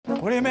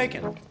What are you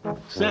making?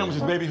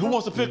 Sandwiches, baby. Who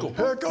wants a pickle?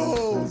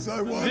 Pickles!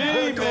 I want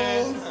Hey,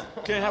 pickles! man.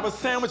 Can't have a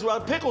sandwich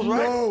without pickles,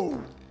 right?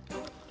 No!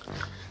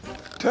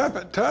 Tap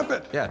it, tap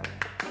it. Yeah.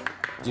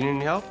 Do you need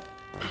any help?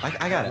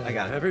 I got it, I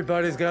got it.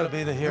 Everybody's got to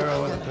be the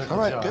hero of the pickle All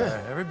right, jar.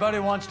 good. Everybody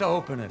wants to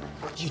open it.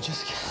 You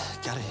just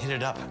gotta hit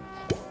it up.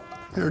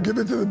 Here, give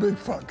it to the big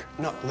funk.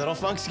 No, little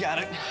funk's got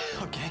it.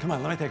 Okay. Come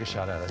on, let me take a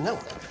shot at it. No,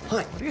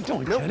 Hunt. What are you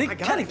doing, No, Kenny? I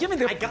got Kenny, it. give me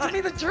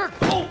the jerk.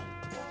 Oh!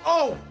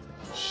 Oh!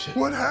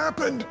 What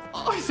happened?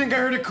 I think I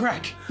heard it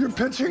crack. Your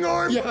pitching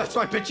arm? Yeah, that's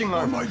my pitching Oh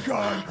arm. my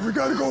God, we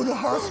gotta go to the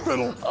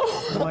hospital.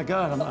 Oh my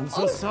God, I'm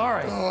so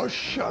sorry. Oh,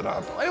 shut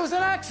up. It was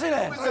an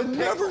accident. I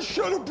never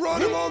should have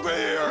brought him over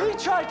here. He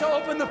tried to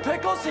open the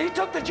pickles, he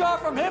took the jar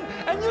from him,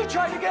 and you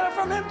tried to get it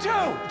from him too.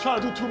 You're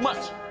trying to do too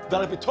much.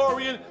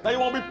 Valedictorian, now you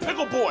want to be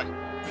pickle boy.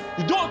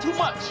 You're doing too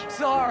much.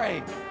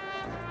 Sorry.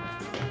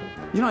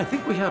 You know, I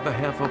think we have a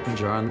half-open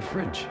jar in the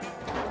fridge.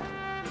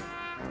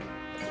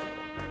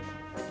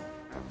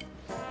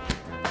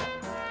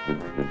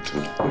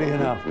 What do you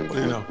know? What do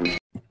you know?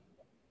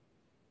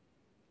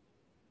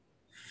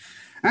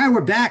 All right,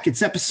 we're back.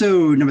 It's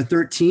episode number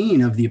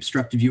 13 of the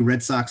Obstructed View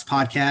Red Sox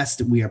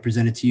podcast. We are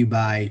presented to you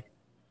by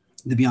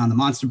the Beyond the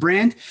Monster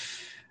brand.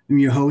 I'm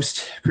your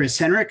host, Chris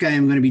Henrik. I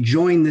am going to be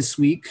joined this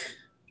week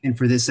and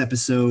for this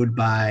episode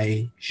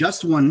by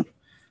just one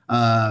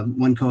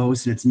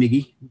co-host, and it's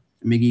Miggy.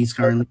 Miggy's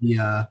currently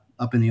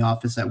up in the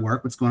office at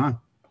work. What's going on?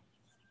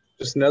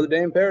 Just another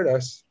day in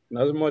paradise.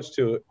 Nothing much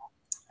to it.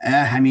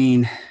 I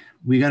mean,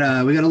 we got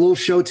a little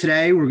show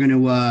today. We're gonna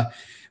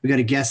we got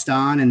a guest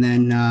on, and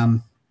then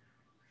I'm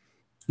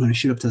gonna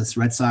shoot up to this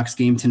Red Sox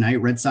game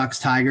tonight. Red Sox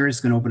Tigers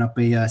going to open up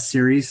a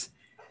series.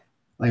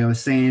 Like I was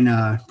saying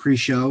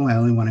pre-show, I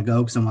only want to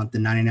go because I want the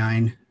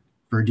 99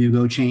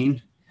 Verdugo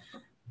chain.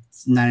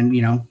 It's not,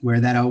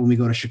 wear that out when we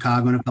go to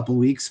Chicago in a couple of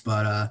weeks.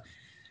 But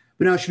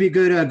no, it should be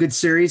a good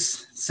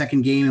series.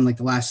 Second game in like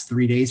the last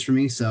 3 days for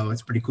me, so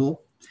it's pretty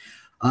cool.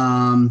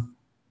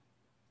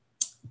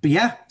 But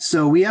yeah,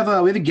 so we have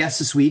a guest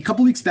this week. A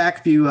couple weeks back,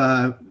 if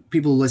you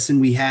people listen,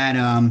 we had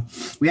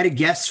a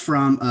guest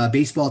from a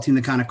baseball team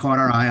that kind of caught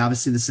our eye.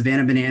 Obviously, the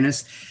Savannah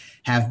Bananas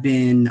have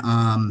been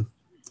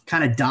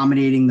kind of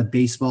dominating the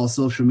baseball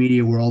social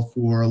media world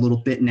for a little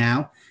bit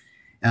now.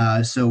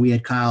 So we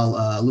had Kyle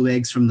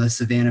Luegs from the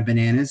Savannah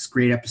Bananas.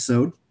 Great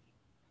episode.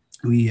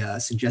 We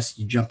suggest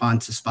you jump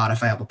onto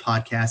Spotify, Apple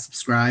Podcasts,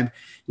 subscribe,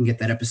 and get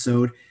that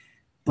episode.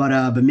 But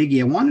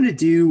Miggy, I wanted to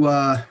do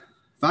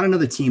found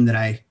another team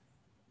that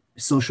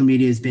social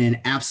media has been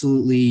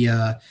absolutely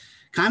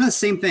kind of the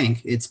same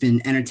thing. It's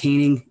been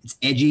entertaining. It's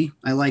edgy.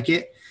 I like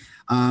it.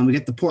 We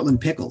got the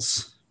Portland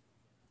Pickles.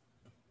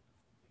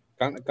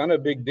 Kind of a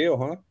big deal,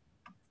 huh?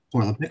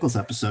 Portland Pickles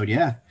episode,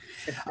 yeah.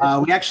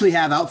 We actually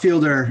have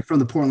outfielder from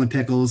the Portland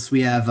Pickles.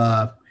 We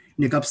have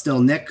Nick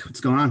Upstill. Nick, what's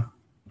going on?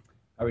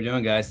 How are we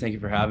doing, guys? Thank you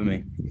for having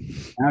me.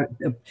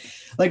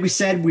 Like we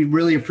said, we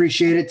really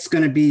appreciate it. It's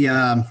going to be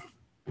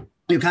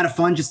kind of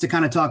fun just to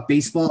kind of talk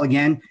baseball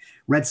again.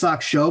 Red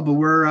Sox show, but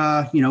we're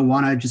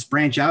want to just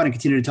branch out and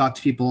continue to talk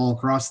to people all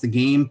across the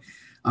game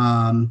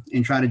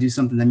and try to do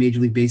something that Major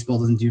League Baseball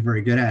doesn't do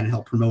very good at and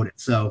help promote it.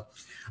 So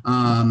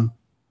I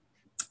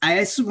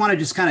just want to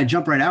just kind of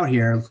jump right out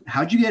here.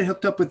 How'd you get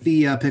hooked up with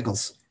the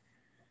Pickles?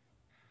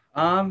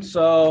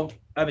 So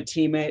I have a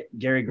teammate,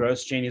 Gary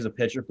Grosjean. He's a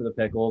pitcher for the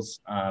Pickles,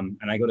 and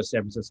I go to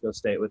San Francisco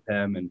State with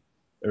him. And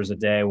there was a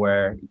day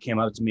where he came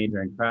up to me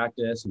during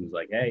practice and was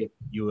like, "Hey,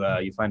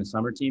 you find a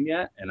summer team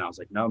yet?" And I was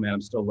like, "No, man,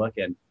 I'm still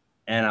looking."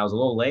 And I was a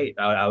little late.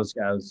 I was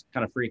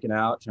kind of freaking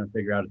out, trying to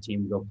figure out a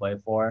team to go play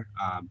for.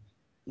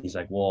 He's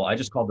like, "Well, I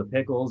just called the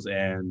Pickles,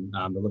 and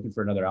they're looking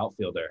for another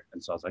outfielder."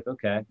 And so I was like,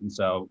 "Okay." And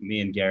so me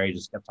and Gary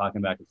just kept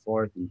talking back and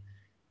forth and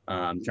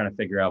trying to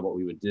figure out what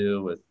we would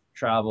do with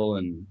travel.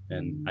 And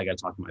I got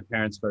to talk to my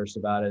parents first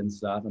about it and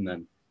stuff. And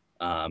then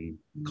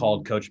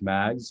called Coach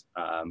Mags.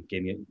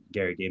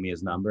 Gary gave me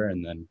his number,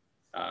 and then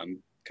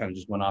kind of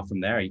just went off from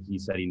there. He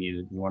said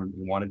he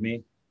wanted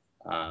me.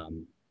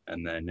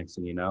 And then next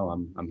thing you know,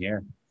 I'm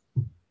here.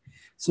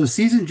 So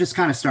season just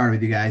kind of started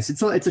with you guys.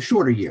 It's a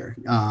shorter year,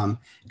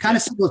 kind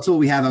of similar to what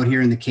we have out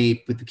here in the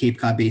Cape with the Cape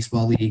Cod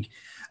Baseball League.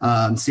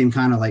 Same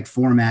kind of like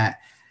format.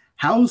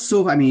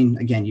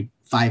 Again, you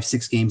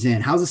 5-6 games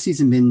in. How's the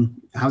season been?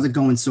 How's it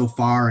going so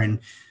far? And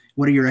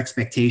what are your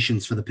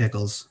expectations for the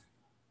Pickles?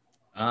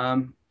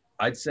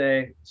 I'd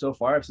say so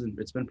far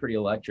it's been pretty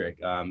electric,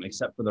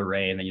 except for the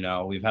rain.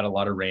 We've had a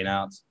lot of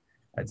rainouts.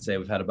 I'd say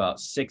we've had about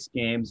 6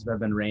 games that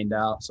have been rained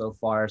out so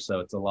far. So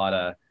it's a lot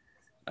of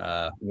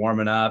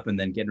warming up and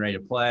then getting ready to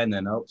play, and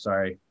then,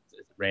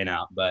 rain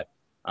out. But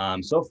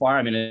so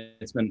far,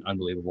 it's been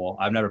unbelievable.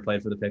 I've never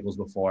played for the Pickles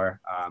before.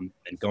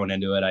 And going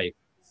into it,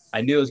 I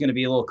knew it was going to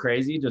be a little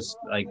crazy, just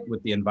like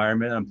with the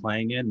environment I'm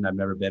playing in. And I've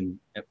never been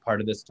a part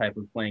of this type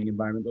of playing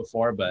environment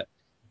before, but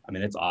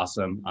it's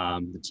awesome.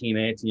 The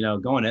teammates,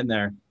 going in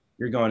there,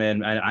 you're going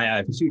in. I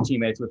have 2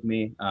 teammates with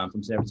me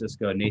from San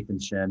Francisco, Nathan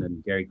Shin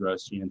and Gary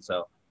Grosjean. And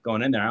so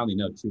going in there, I only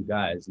know 2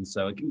 guys. And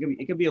so it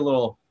can be a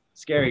little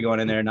scary going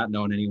in there, not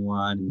knowing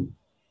anyone.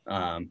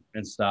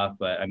 and stuff.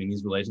 But I mean,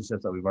 these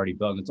relationships that we've already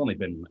built, and it's only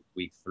been like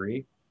week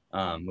 3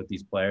 with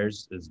these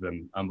players, has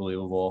been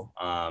unbelievable.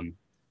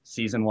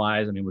 Season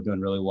wise, I mean, we're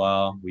doing really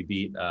well. We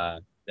beat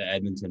the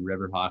Edmonton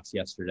Riverhawks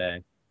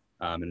yesterday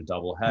in a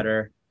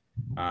doubleheader.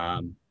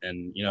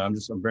 And you know, I'm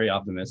very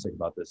optimistic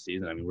about this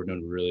season. I mean, we're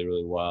doing really,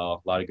 really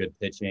well. A lot of good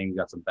pitching,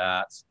 got some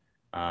bats,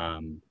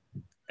 and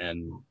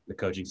the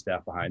coaching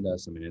staff behind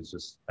us. I mean, it's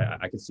just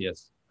I could see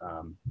us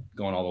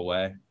going all the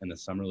way in the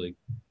summer league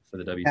for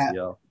the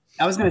WCL.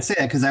 I was going to say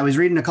that because I was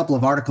reading a couple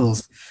of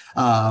articles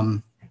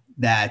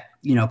that,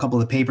 you know, a couple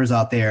of the papers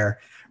out there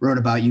wrote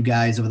about you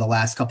guys over the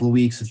last couple of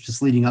weeks,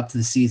 just leading up to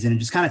the season, and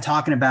just kind of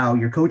talking about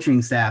your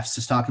coaching staffs,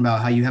 just talking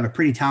about how you have a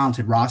pretty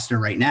talented roster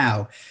right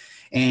now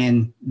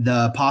and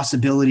the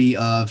possibility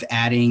of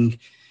adding,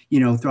 you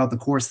know, throughout the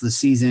course of the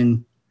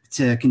season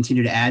to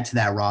continue to add to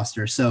that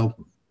roster. So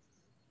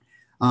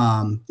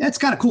that's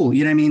kind of cool.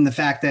 You know what I mean? The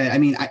fact that, I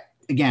mean,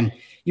 again,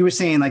 you were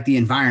saying like the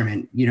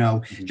environment, you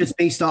know, just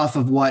based off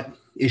of what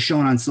is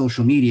shown on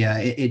social media,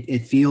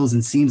 it feels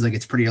and seems like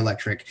it's pretty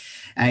electric.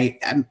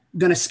 I'm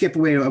going to skip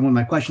away one of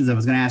my questions I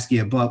was going to ask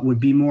you, but would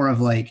be more of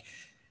like,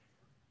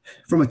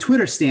 from a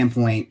Twitter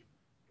standpoint,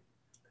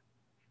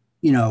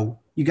 you know,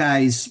 you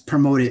guys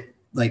promote it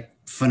like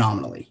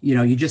phenomenally. You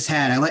know, you just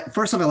had,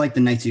 first off, I like the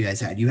nights you guys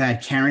had. You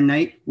had Karen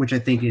night, which I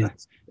think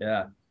is,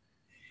 yeah.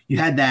 You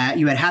had that.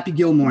 You had Happy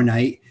Gilmore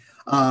night.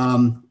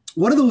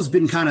 What have those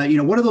been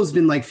what have those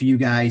been like for you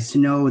guys to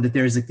know that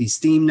there's like these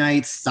theme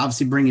nights? It's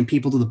obviously bringing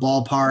people to the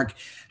ballpark.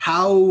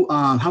 How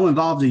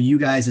involved are you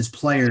guys as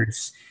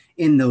players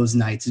in those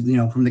nights, you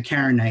know, from the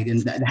Karen night?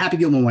 And the Happy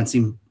Gilmore one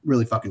seemed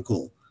really fucking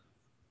cool.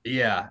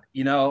 Yeah.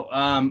 You know,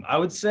 I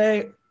would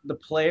say the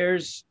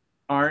players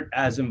aren't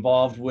as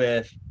involved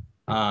with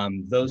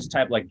those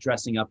type, like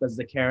dressing up as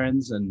the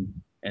Karens and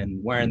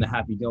wearing the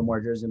Happy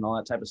Gilmore jersey and all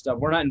that type of stuff.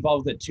 We're not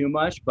involved with it too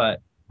much,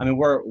 but I mean,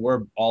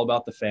 we're all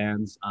about the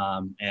fans,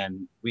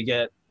 and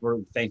we're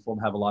thankful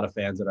to have a lot of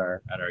fans at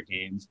our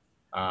games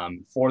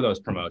for those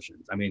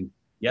promotions. I mean,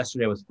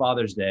 yesterday was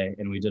Father's Day,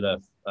 and we did a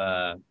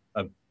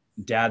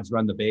dads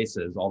run the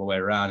bases all the way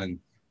around, and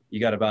you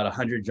got about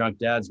 100 drunk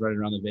dads running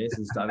around the bases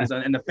and stuff,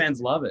 and the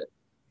fans love it.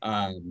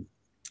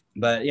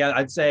 But yeah,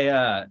 I'd say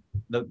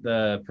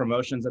the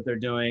promotions that they're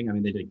doing. I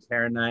mean, they did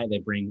Karen night. They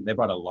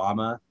brought a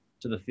llama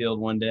to the field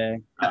one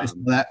day.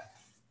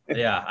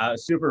 Yeah,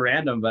 super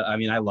random, but I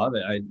mean, I love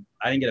it. I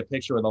didn't get a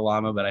picture with a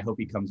llama, but I hope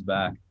he comes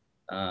back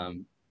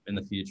in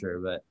the future.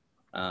 But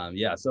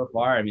yeah, so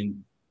far, I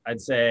mean,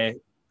 I'd say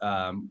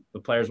the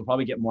players will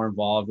probably get more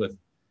involved with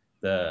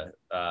the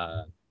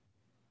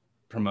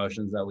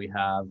promotions that we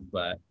have.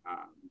 But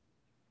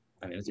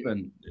I mean, it's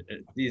been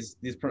these.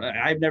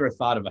 I've never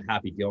thought of a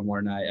Happy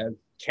Gilmore night.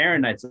 Karen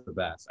nights are the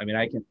best. I mean,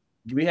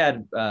 we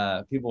had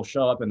people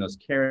show up in those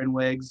Karen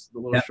wigs, the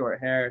little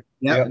short hair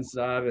and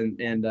stuff, and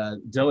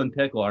Dylan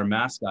Pickle, our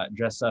mascot,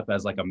 dressed up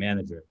as like a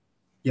manager,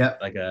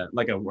 like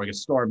a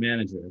store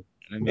manager.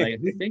 And I'm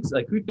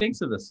like, who thinks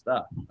of this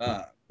stuff?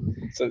 But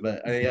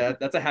I mean,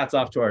 that's a hats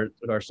off to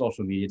our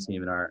social media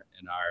team and our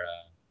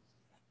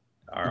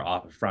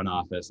front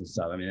office and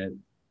stuff. I mean,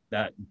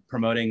 that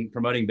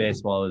promoting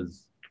baseball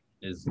is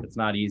it's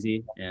not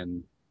easy,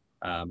 and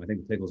I think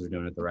the Pickles are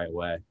doing it the right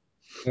way.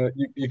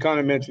 You kind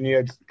of mentioned you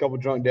had a couple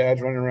drunk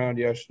dads running around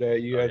yesterday.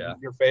 You had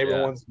your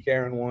favorite ones, the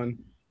Karen one.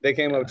 They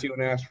came up to you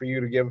and asked for you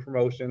to give a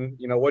promotion.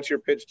 You know, what's your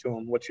pitch to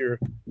them? What's your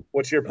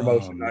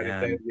promotion night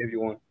if they give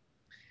you one?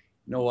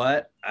 You know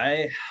what?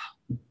 I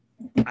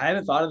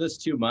haven't thought of this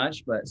too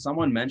much, but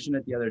someone mentioned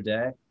it the other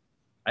day.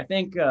 I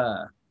think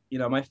you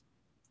know,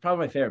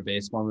 probably my favorite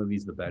baseball movie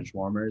is The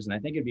Benchwarmers, and I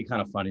think it'd be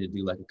kind of funny to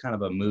do like a kind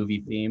of a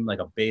movie theme, like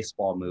a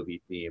baseball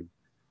movie theme,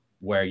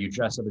 where you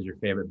dress up as your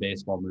favorite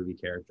baseball movie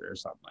character or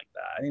something like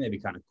that. I think that'd be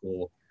kind of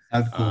cool.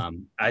 That's cool.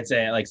 I'd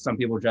say like some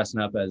people dressing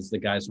up as the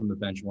guys from The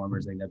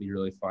Benchwarmers, I think that'd be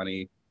really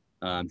funny.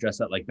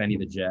 Dress up like Benny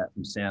the Jet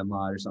from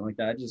Sandlot or something like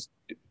that. Just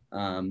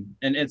and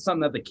it's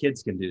something that the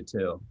kids can do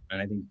too.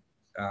 And I think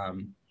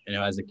you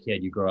know, as a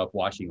kid, you grow up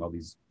watching all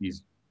these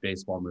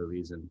baseball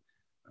movies, and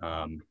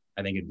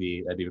I think that'd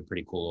be a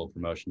pretty cool little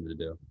promotion to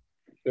do.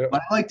 Yeah.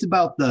 What I liked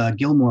about the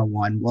Gilmore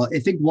one, well, I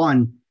think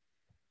one,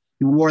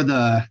 he wore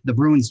the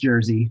Bruins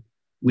jersey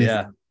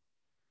with,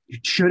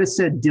 should have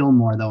said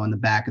Dillmore though on the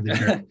back of the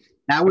jersey.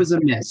 That was a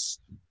miss.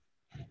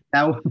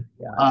 I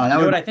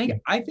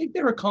think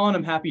they were calling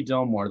him Happy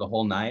Dillmore the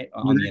whole night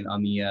on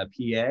the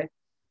PA,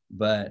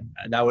 but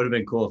that would have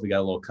been cool if we got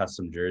a little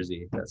custom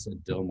jersey that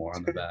said Dillmore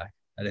on the back.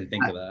 I didn't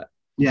think of that.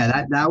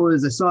 Yeah, I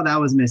saw that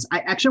was a miss. I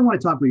actually want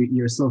to talk about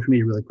your social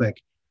media really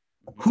quick.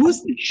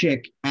 Who's the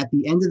chick at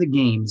the end of the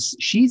games?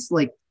 She's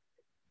like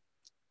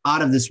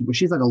out of this.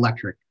 She's like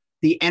electric.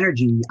 The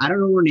energy. I don't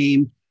know her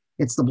name.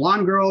 It's the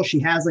blonde girl. She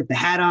has like the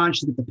hat on.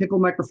 She's got the pickle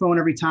microphone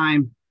every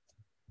time.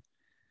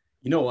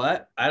 You know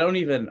what?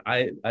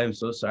 I'm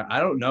so sorry. I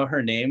don't know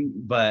her name,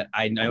 but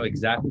I know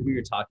exactly who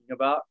you're talking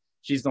about.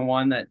 She's the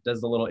one that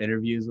does the little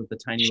interviews with the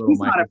tiny little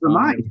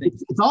microphone.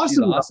 It's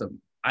awesome. She's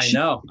awesome. I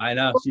know.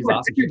 She's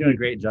awesome. She's doing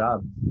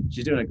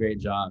a great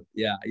job.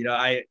 Yeah. You know,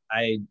 I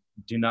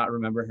do not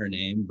remember her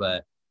name,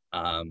 but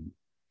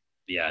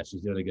Yeah,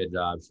 she's doing a good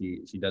job.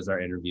 She does our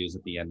interviews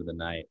at the end of the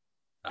night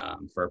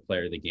for our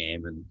player of the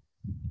game,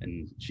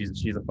 and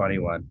she's a funny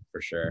one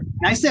for sure.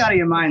 And I say out of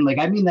your mind, like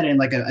I mean that in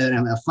like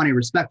a funny,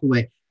 respectful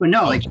way. But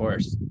no, like of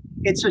course,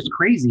 it's just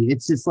crazy.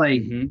 It's just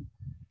like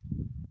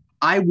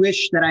I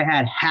wish that I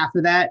had half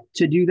of that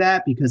to do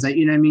that because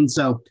you know what I mean.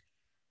 So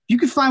if you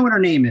could find what her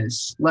name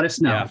is, let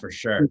us know. Yeah, for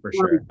sure,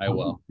 I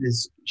will.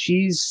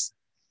 She's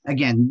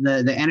again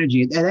the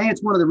energy. I think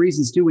it's one of the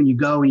reasons too when you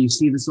go and you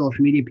see the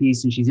social media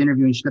piece and she's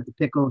interviewing. She's got the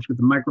pickle, she's got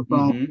the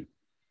microphone.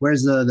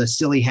 Wears the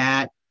silly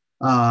hat.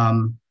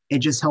 It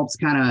just helps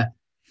kind of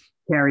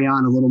carry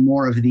on a little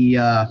more of the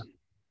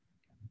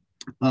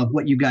of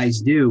what you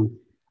guys do.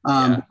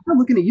 I'm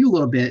looking at you a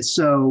little bit.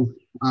 So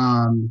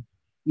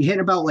you hit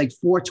about like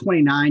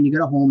 429. You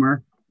got a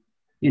homer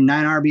in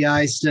 9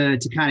 RBIs to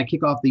kind of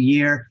kick off the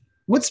year.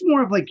 What's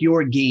more of like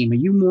your game? Are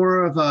you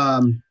more of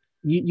are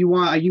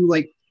you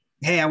like,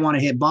 hey, I want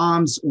to hit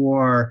bombs,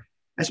 or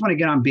I just want to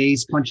get on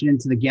base, punch it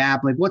into the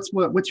gap? Like what's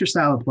your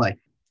style of play?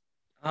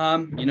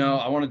 You know,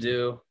 I want to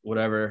do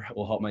whatever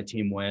will help my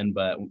team win,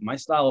 but my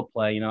style of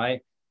play, you know, I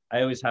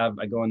always I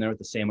go in there with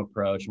the same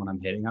approach when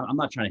I'm hitting. I'm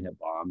not trying to hit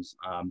bombs.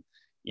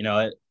 You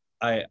know,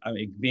 I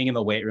mean, being in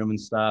the weight room and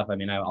stuff, I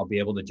mean, I'll be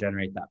able to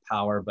generate that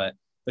power, but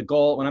the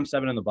goal when I'm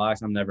 7 in the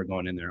box, I'm never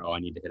going in there, oh, I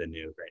need to hit a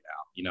nuke right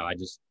now. You know, I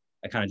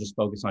kind of just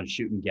focus on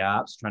shooting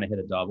gaps, trying to hit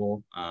a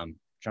double,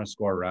 trying to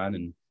score a run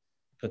and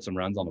put some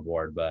runs on the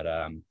board. But,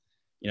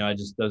 you know,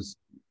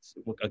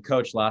 a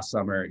coach last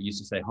summer used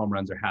to say home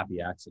runs are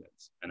happy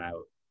accidents. And I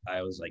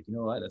was like, you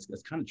know what,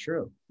 that's kind of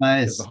true.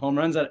 Nice. The home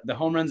runs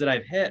that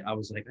I've hit, I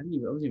was like, I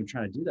wasn't even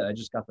trying to do that. I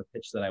just got the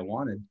pitch that I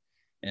wanted,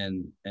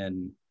 and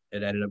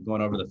it ended up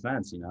going over the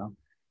fence, you know.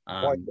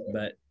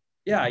 But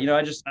yeah, you know,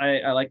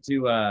 I like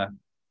to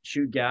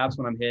shoot gaps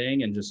when I'm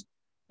hitting, and just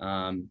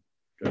you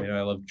know,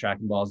 I love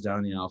tracking balls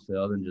down in the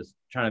outfield and just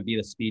trying to be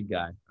the speed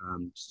guy,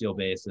 steal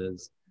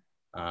bases,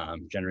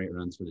 generate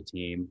runs for the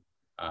team.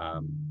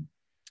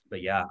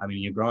 But yeah, I mean,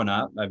 you're growing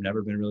up, I've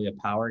never been really a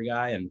power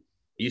guy, and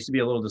it used to be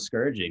a little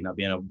discouraging not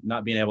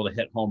being able to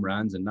hit home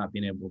runs and not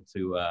being able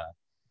to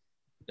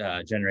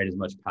generate as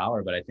much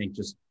power. But I think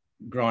just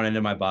growing into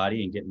my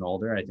body and getting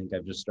older, I think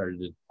I've just started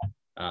to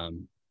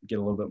get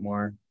a little bit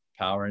more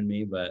power in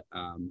me. But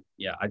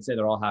yeah, I'd say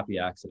they're all happy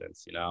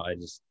accidents. You know, I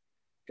just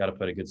got to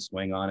put a good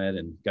swing on it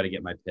and got to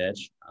get my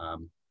pitch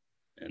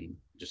and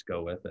just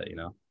go with it, you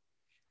know.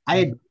 I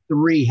had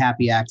 3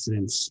 happy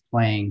accidents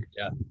playing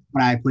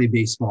when I played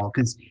baseball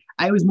because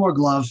I was more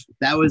glove.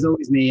 That was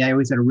always me. I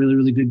always had a really,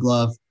 really good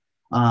glove.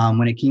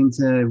 When it came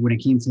to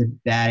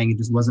batting, it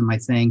just wasn't my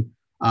thing.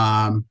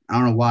 I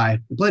don't know why. I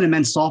played in a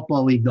men's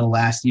softball league though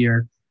last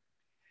year,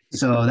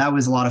 so that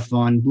was a lot of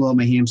fun. Blew up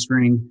my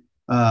hamstring.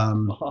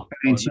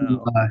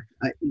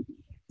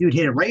 Dude,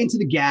 hit it right into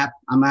the gap.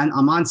 I'm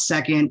on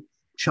second,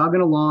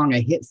 chugging along. I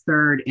hit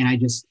third, and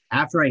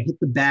after I hit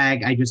the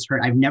bag,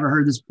 I've never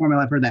heard this before in my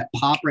life. I heard that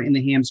pop right in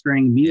the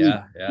hamstring.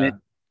 Yeah.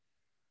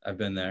 I've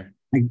been there.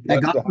 I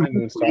got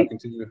talking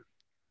to you.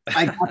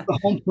 I got the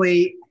home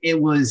plate.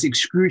 It was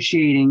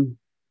excruciating.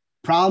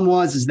 Problem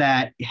was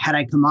that had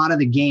I come out of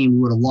the game, we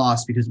would have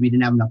lost because we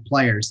didn't have enough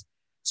players.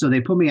 So they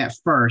put me at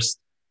first.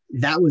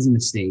 That was a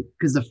mistake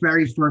because the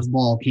very first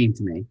ball came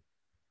to me.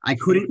 I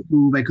couldn't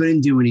move. I couldn't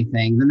do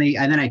anything. Then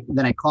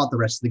I caught the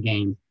rest of the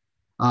game,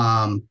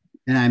 and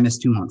I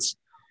missed 2 months.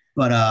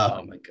 But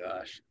oh my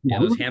gosh, yeah,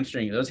 those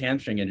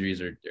hamstring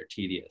injuries are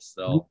tedious.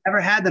 So never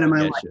had that in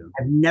my life.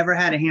 I've never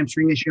had a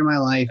hamstring issue in my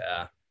life.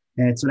 Yeah,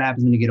 and it's what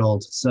happens when you get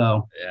old.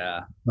 So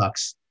yeah,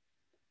 sucks.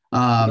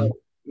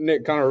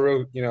 Nick, kind of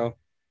real, you know,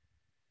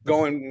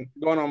 going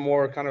on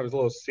more kind of a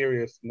little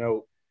serious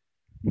note.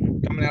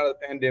 Coming out of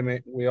the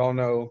pandemic, we all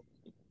know,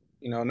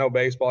 you know, no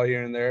baseball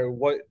here and there.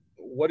 What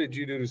did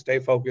you do to stay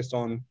focused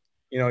on,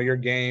 you know, your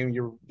game,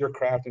 your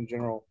craft in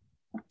general?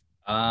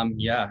 My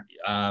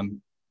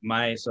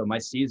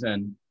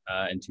season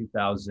in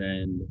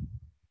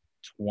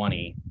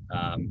 2020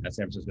 at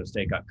San Francisco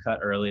State got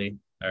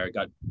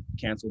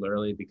canceled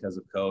early because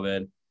of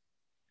COVID.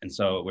 And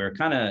so we were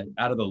kind of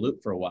out of the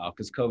loop for a while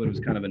because COVID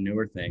was kind of a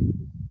newer thing.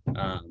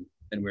 And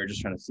we were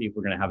just trying to see if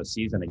we're going to have a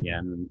season again,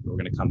 and we're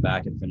going to come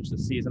back and finish the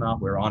season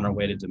off. We were on our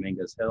way to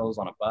Dominguez Hills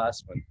on a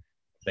bus when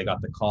they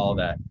got the call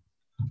that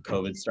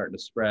COVID's starting to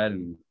spread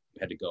and we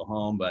had to go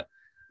home. But,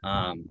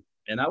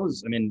 and that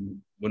was, I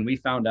mean, when we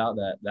found out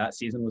that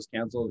season was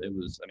canceled, it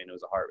was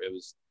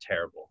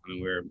terrible. I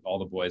mean, all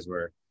the boys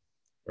were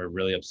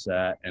really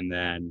upset. And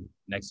then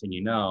next thing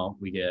you know,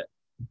 we get,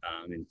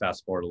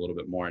 fast forward a little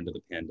bit more into the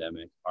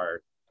pandemic,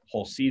 our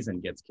whole season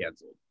gets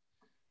canceled.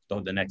 So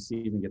the next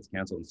season gets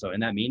canceled. And so in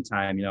that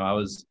meantime, you know,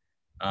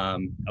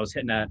 I'm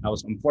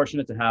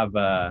fortunate to have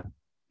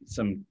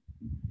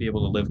be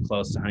able to live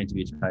close to Huntington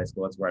Beach High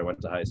School. That's where I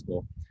went to high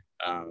school.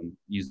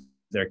 Use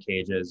their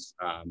cages.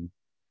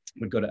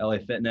 Would go to LA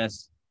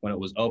Fitness when it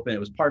was open. It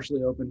was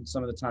partially open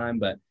some of the time,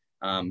 but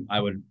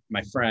my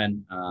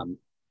friend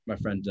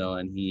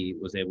Dylan, he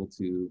was able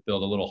to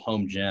build a little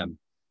home gym,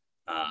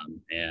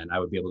 and I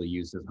would be able to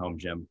use his home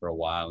gym for a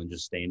while and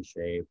just stay in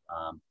shape.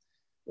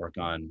 work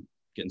on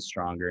getting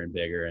stronger and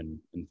bigger and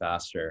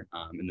faster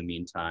in the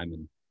meantime.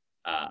 And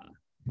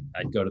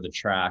I'd go to the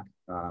track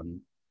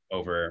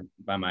over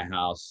by my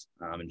house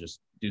and just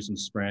do some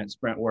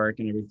sprint work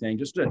and everything,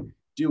 just to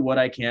do what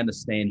I can to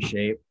stay in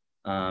shape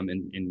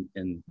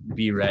and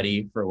be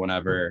ready for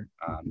whenever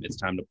it's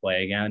time to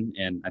play again.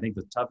 And I think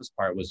the toughest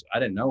part was I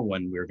didn't know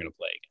when we were going to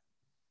play again,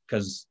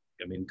 because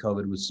I mean,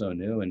 COVID was so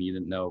new and you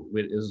didn't know.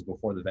 It was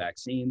before the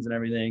vaccines and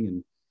everything.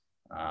 And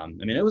I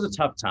mean, it was a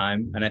tough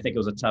time. And I think it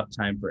was a tough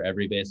time for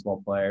every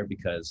baseball player,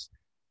 because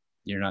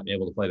you're not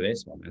able to play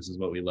baseball. This is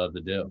what we love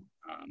to do.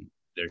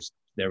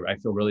 I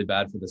feel really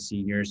bad for the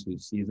seniors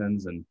whose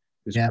seasons and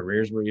whose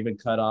careers were even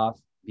cut off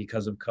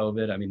because of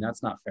COVID. I mean,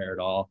 that's not fair at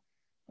all.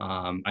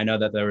 I know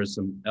that there was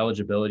some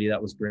eligibility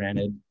that was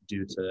granted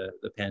due to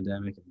the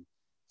pandemic. And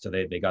so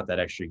they got that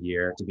extra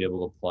year to be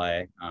able to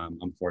play.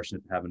 I'm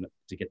fortunate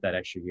to get that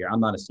extra year. I'm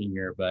not a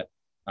senior, but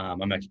I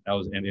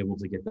was able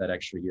to get that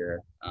extra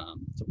year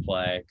to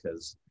play,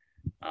 because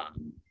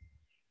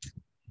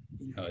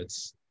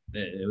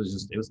it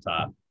was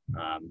tough.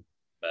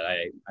 But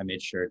I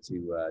made sure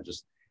to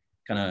just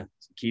kind of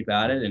keep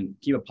at it and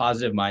keep a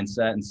positive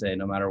mindset and say,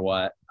 no matter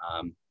what,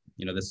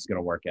 this is going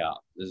to work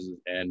out.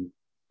 And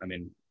I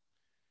mean,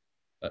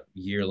 a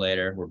year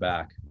later, we're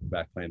back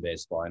playing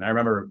baseball. And I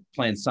remember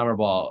playing summer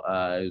ball.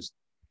 I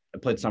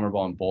played summer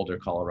ball in Boulder,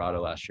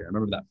 Colorado last year. I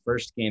remember that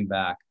first game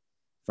back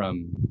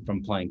from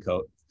playing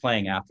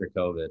after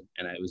COVID,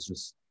 and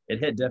it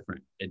hit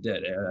different. It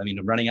did. I mean,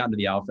 running out into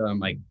the outfield, I'm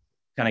like,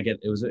 it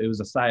was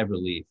a sigh of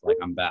relief. Like,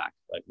 I'm back.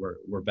 Like,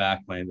 we're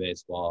back playing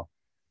baseball,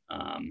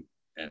 and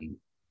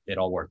it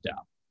all worked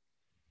out.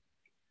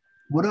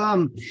 What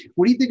do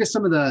you think are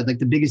some of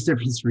the biggest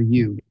differences for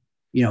you,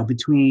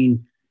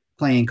 between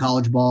playing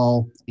college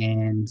ball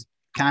and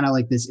kind of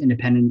like this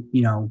independent,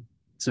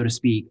 so to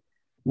speak?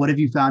 What have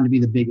you found to be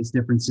the biggest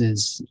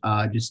differences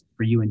just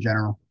for you in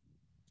general?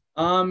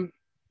 I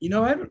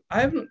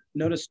haven't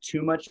noticed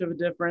too much of a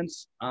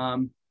difference.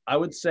 I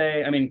would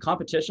say, I mean,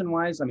 competition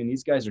wise, I mean,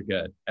 these guys are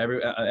good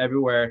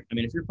everywhere. I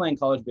mean, if you're playing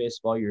college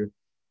baseball, you're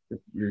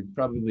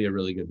probably a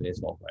really good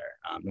baseball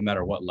player, no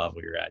matter what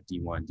level you're at,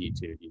 D1,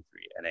 D2, D3,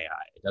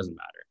 NAI, it doesn't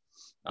matter.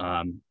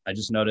 I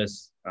just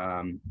noticed,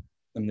 I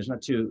mean, there's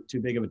not too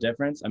big of a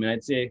difference. I mean,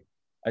 I'd say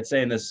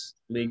in this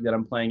league that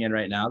I'm playing in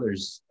right now,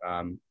 there's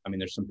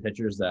some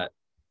pitchers that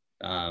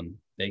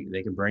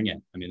they can bring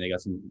it. I mean, they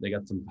got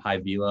some high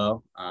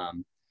velo,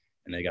 and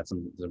they got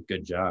some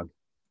good jug.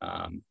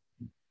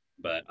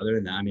 But other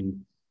than that, I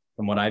mean,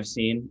 from what I've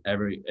seen,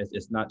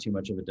 it's not too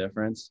much of a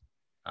difference.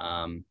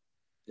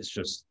 It's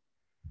just,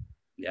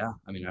 yeah.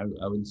 I mean, I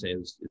wouldn't say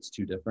it's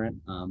too different.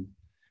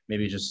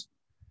 Maybe just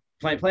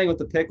playing with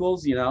the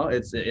Pickles,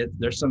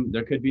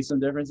 there could be some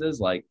differences,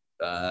 like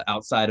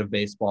outside of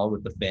baseball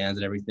with the fans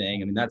and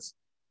everything. I mean,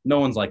 no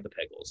one's like the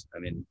Pickles. I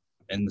mean,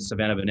 and the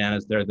Savannah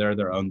Bananas, they're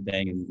their own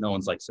thing, and no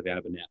one's like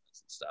Savannah Bananas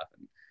and stuff.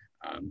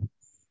 And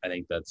I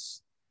think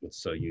that's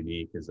what's so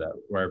unique, is that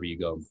wherever you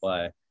go and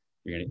play,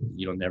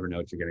 you don't never know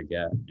what you're gonna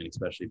get, and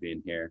especially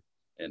being here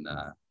in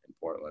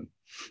Portland.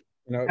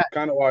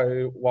 Kind of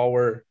while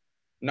we're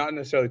not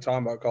necessarily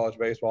talking about college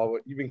baseball,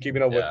 but you've been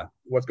keeping up with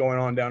what's going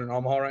on down in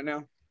Omaha right now.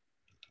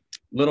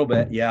 A little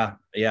bit, yeah.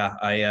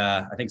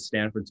 I think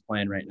Stanford's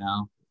playing right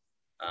now.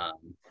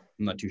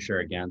 I'm not too sure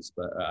against,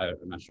 but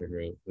I'm not sure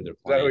who they're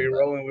playing. Is that who you're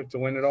rolling with to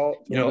win it all?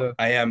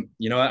 I am.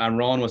 You know what? I'm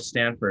rolling with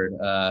Stanford.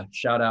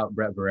 Shout out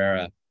Brett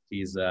Barrera.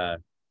 He's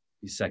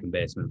second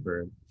baseman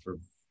for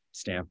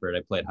Stanford.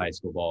 I played high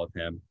school ball with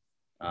him.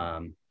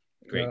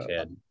 Great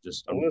kid.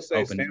 Just I want to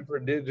say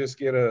Stanford did just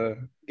get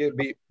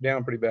beat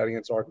down pretty bad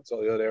against Arkansas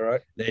the other day,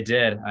 right? They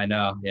did. I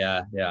know.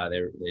 Yeah.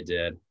 They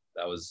did.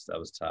 That was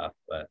tough,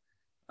 but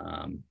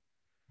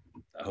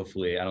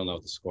hopefully, I don't know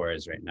what the score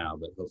is right now,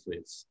 but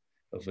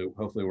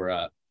hopefully we're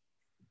up.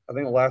 I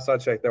think the last I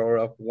checked, they were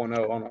up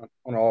 1-0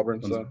 on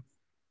Auburn. So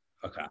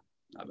okay,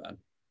 not bad.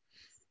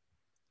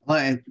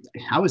 Well,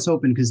 I was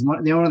hoping, because one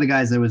of the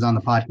guys that was on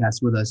the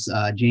podcast with us,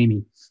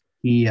 Jamie,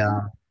 he's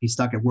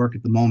stuck at work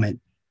at the moment.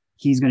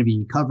 He's going to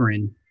be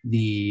covering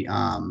the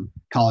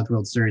College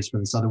World Series for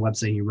this other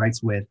website he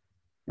writes with,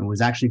 and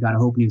was actually kind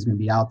of hoping he was going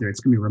to be out there.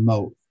 It's going to be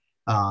remote,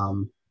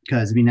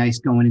 because it'd be nice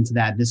going into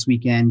that this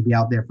weekend, be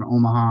out there for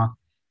Omaha.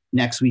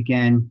 Next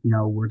weekend,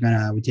 we're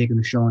taking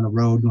the show on the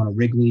road, going to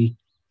Wrigley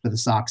for the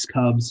Sox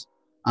Cubs.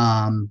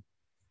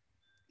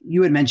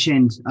 You had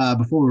mentioned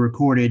before we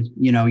recorded,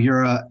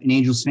 you're an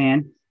Angels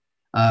fan,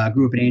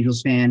 grew up an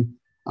Angels fan.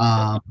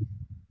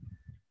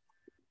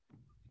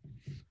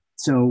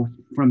 So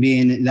from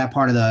being that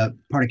part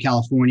of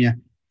California,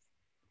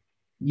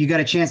 you got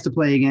a chance to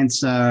play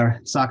against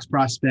Sox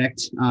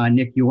prospect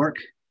Nick York.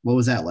 What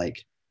was that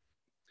like?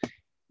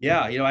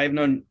 Yeah,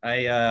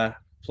 I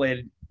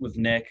played with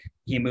Nick.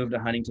 He moved to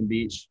Huntington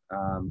Beach.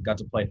 Got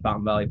to play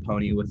Fountain Valley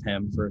Pony with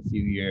him for a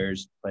few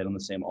years. Played on the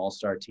same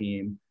All-Star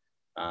team.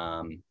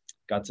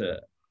 Got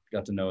to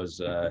know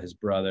his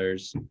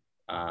brothers,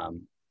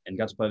 and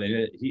got to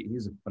play.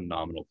 He's a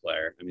phenomenal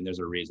player. I mean, there's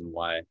a reason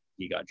why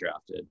he got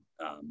drafted.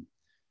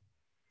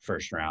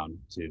 first round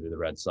to the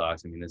Red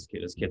Sox. I mean, this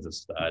kid's a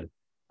stud.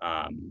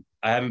 I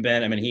haven't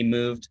been. I mean, he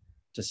moved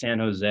to San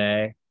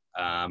Jose.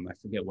 I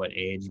forget what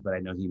age, but I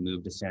know he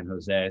moved to San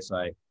Jose.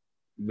 So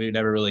we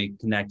never really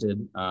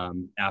connected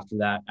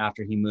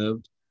after he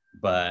moved.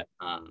 But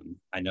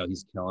I know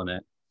he's killing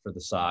it for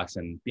the Sox,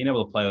 and being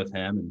able to play with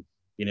him and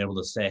being able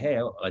to say,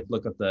 hey, like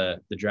look at the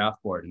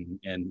draft board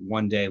and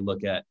one day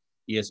look at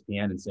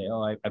ESPN and say,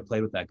 oh, I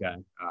played with that guy.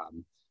 I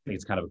think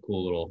it's kind of a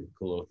cool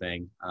little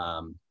thing.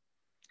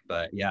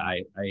 But yeah,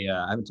 I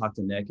haven't talked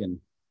to Nick in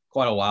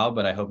quite a while,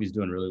 but I hope he's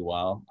doing really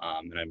well.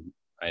 And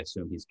I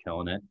assume he's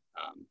killing it.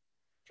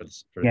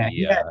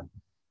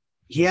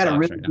 He had a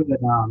really good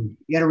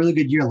he had a really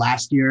good year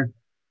last year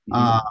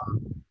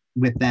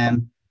with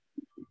them.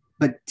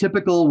 But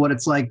typical what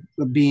it's like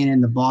being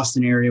in the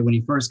Boston area when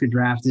he first got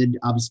drafted.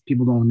 Obviously,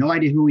 people don't have no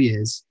idea who he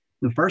is.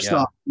 The first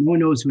off, no one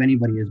knows who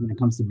anybody is when it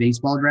comes to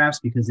baseball drafts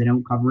because they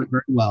don't cover it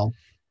very well.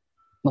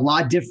 A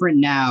lot different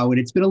now, and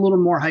it's been a little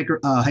more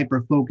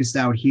hyper focused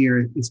out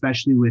here,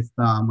 especially with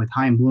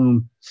Chaim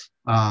Bloom,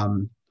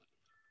 and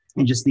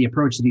just the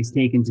approach that he's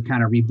taken to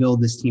kind of rebuild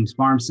this team's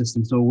farm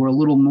system. So we're a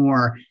little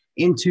more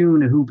in tune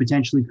to who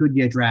potentially could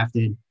get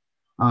drafted.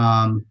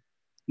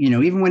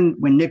 Even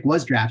when Nick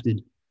was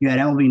drafted, you had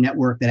MLB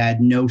Network that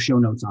had no show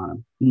notes on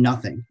him,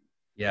 nothing.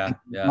 Yeah.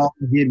 All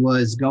he did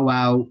was go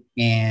out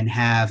and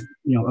have,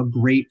 a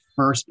great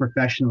first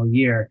professional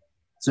year.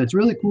 So it's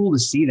really cool to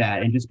see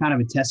that, and just kind of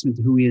a testament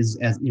to who he is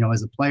as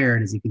a player,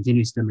 and as he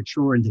continues to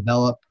mature and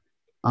develop.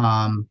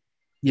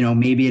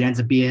 Maybe it ends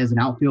up being as an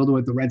outfielder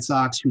with the Red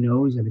Sox. Who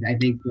knows? I mean, I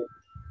think that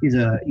he's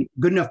a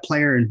good enough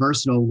player and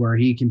versatile where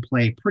he can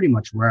play pretty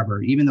much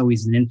wherever, even though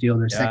he's an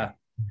infielder second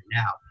right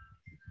now.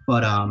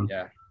 But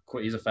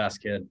he's a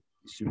fast kid.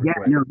 Super quick.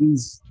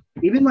 He's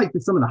even like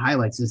some of the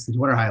highlights, his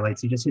Twitter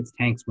highlights. He just hits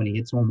tanks when he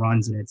hits home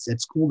runs, and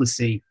it's cool to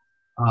see.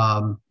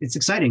 It's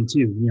exciting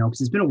too,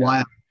 because it's been a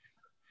while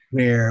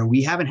where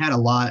we haven't had a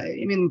lot.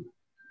 I mean,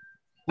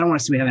 I don't want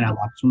to say we haven't had a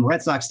lot. From the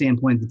Red Sox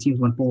standpoint, the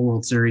team's won 4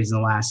 World Series in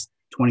the last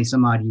 20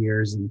 some odd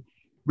years and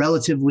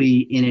relatively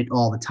in it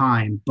all the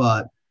time.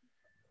 But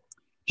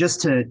just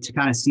to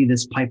kind of see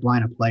this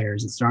pipeline of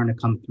players, it's starting to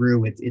come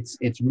through.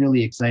 It's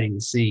really exciting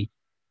to see.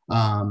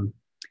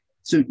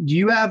 So do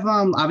you have,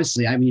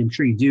 obviously, I mean, I'm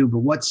sure you do, but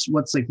what's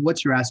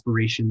your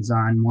aspirations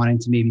on wanting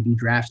to maybe be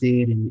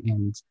drafted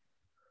and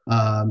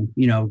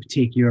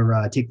take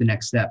the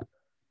next step?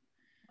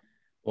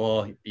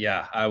 Well,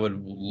 yeah, I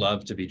would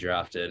love to be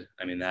drafted.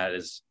 I mean, that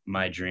is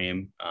my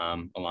dream,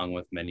 along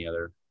with many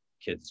other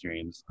kids'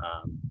 dreams.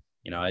 I'm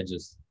going to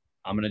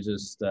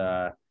just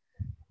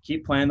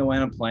keep playing the way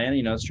I'm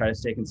playing, try to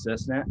stay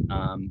consistent,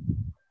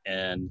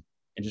 and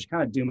just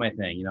kind of do my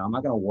thing. I'm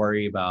not going to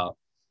worry about,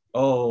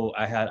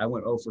 I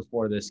went 0 for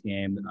 4 this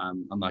game.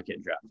 I'm not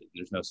getting drafted.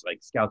 There's no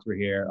scouts were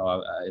here.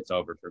 It's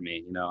over for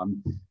me.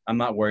 I'm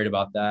not worried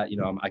about that.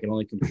 I can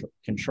only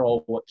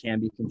control what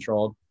can be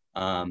controlled.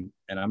 And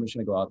I'm just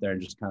going to go out there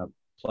and just kind of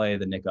play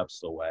the Nick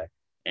Upstill way.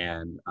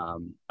 And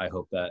I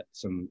hope that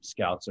some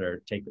scouts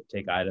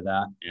take eye to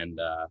that. And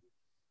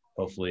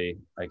hopefully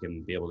I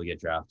can be able to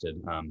get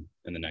drafted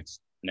in the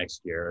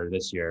next year or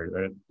this year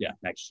or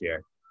next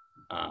year.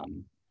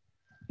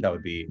 That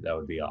would be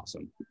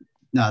awesome.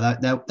 No,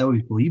 that would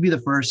be cool. You'd be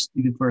the first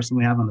one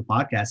we have on the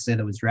podcast say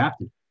that was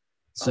drafted.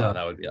 So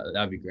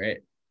that'd be great.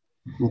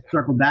 We'll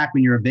circle back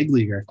when you're a big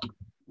leaguer.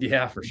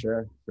 Yeah, for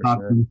sure.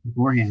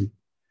 Beforehand.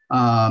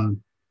 Miggy,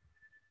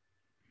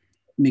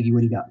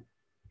 what do you got?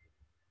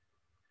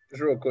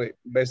 Just real quick,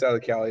 based out of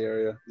the Cali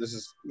area. This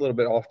is a little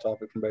bit off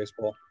topic from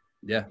baseball.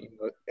 Yeah.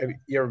 Have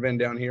you ever been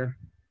down here,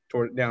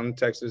 down in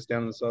Texas,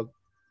 down in the sub?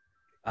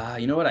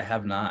 You know what? I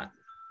have not.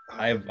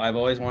 I've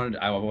always wanted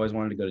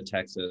to go to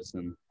Texas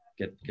and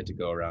get to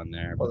go around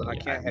there. Well, I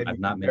can't. I've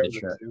not made a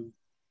trip.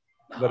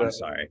 But I'm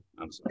sorry.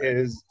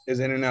 Is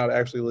In-N-Out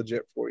actually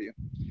legit for you?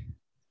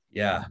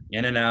 Yeah,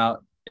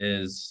 In-N-Out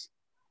is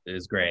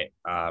great.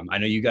 I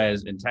know you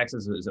guys in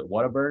Texas. Is it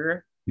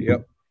Whataburger?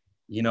 Yep.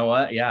 You know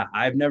what? Yeah,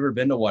 I've never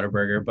been to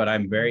Whataburger, but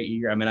I'm very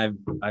eager. I mean,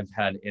 I've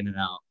had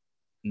In-N-Out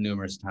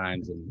numerous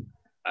times, and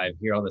I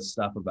hear all this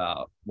stuff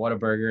about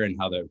Whataburger and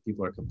how the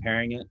people are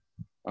comparing it.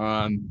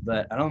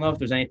 But I don't know if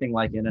there's anything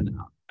like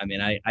In-N-Out. I mean,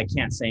 I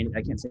can't say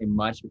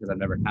much because I've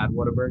never had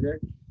Whataburger,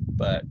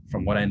 but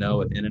from what I know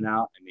with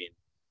In-N-Out, I mean,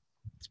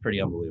 it's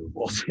pretty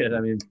unbelievable. I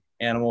mean,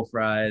 animal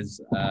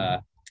fries,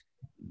 the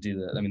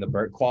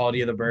quality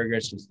of the burger,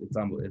 it's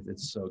unbelievable.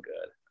 It's so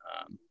good.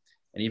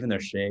 And even their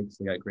shakes,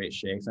 they got great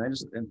shakes.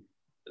 And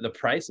the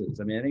prices,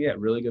 I mean, they get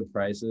really good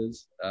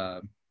prices.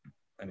 I'd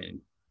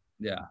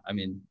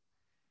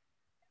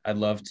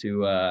love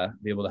to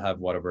be able to have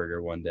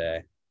Whataburger one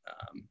day.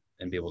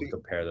 And be able to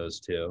compare those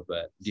two.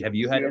 But have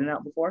you had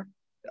In-N-Out before?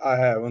 I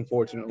have,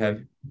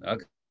 unfortunately.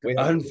 Okay. We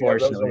have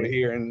those over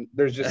here, and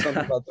there's just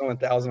something about throwing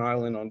Thousand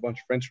Island on a bunch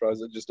of French fries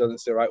that just doesn't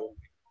sit right with me.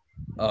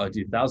 Oh,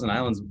 dude, Thousand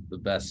Island's the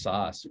best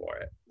sauce for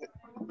it.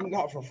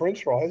 Not for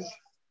French fries.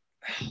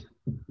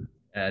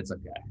 It's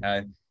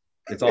okay.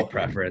 It's all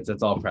preference.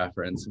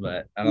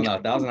 But I don't know.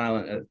 Thousand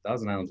Island's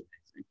amazing.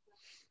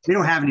 We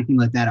don't have anything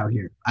like that out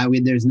here.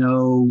 There's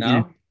no,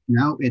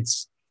 no,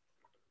 it's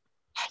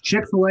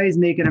Chick-fil-A is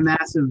making a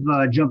massive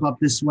jump up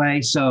this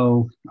way.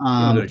 So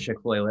We'll go to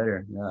Chick-fil-A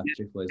later. Yeah,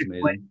 Chick-fil-A is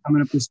amazing.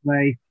 Coming up this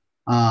way.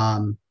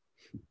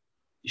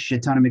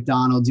 Shit ton of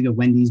McDonald's. You got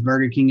Wendy's,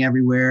 Burger King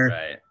everywhere.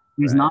 Right.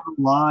 There's not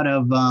a lot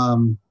of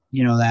the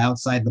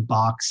outside the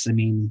box. I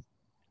mean,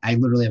 I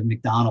literally have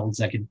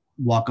McDonald's. I could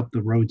walk up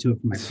the road to it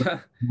for my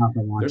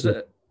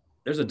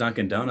There's a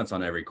Dunkin' Donuts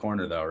on every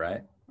corner though,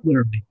 right?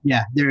 Literally.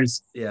 Yeah.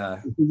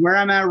 Where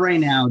I'm at right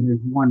now, there's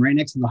one right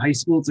next to the high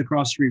school. It's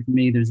across the street from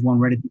me. There's one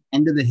right at the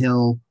end of the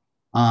hill.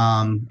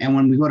 And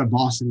when we go to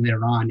Boston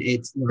later on,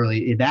 it's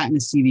literally that and the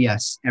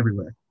CVS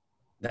everywhere.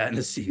 That and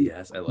the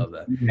CVS. I love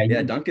that.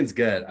 Yeah, Dunkin's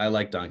good. I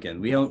like Dunkin'.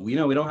 We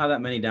don't have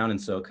that many down in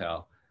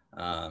SoCal.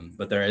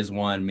 But there is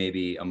one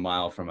maybe a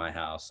mile from my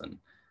house, and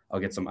I'll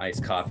get some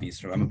iced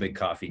coffees I'm a big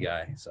coffee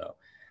guy, so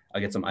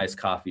I'll get some iced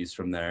coffees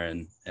from there,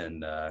 and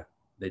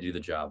they do the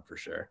job for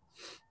sure.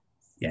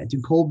 Yeah,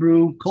 do cold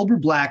brew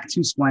black,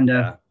 2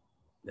 Splenda.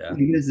 Yeah.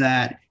 Because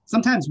that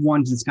sometimes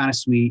one it's kind of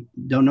sweet.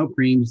 Don't know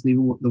cream, just leave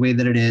it the way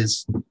that it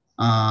is.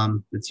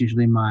 That's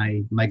usually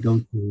my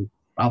go-to.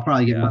 I'll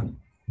probably get one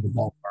the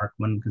ballpark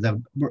one because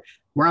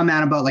where I'm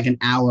at about like an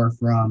hour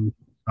from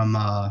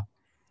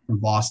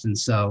Boston.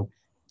 So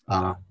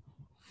that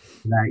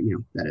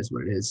that is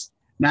what it is.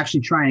 I'm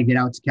actually trying to get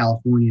out to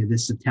California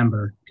this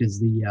September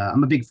because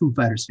I'm a big Foo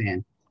Fighters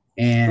fan.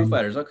 And Foo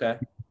Fighters, okay.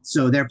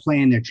 So they're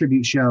playing their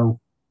tribute show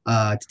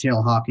to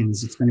Taylor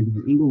Hawkins. It's going to be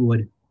in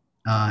Inglewood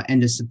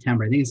end of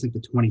September. I think it's like the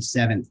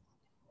 27th.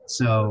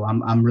 So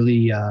I'm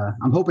really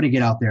I'm hoping to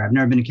get out there. I've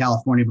never been to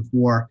California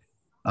before.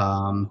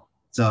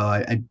 So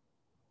I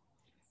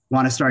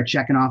want to start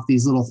checking off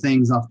these little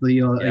things off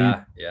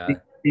the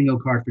bingo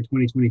card for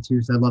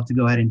 2022. So I'd love to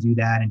go ahead and do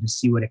that and just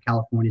see what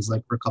California is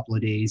like for a couple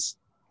of days.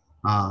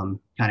 Kind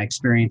of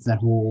experience that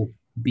whole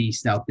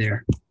beast out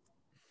there.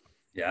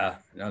 Yeah,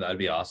 no, that'd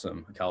be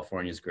awesome.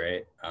 California's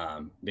great.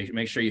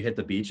 Make sure you hit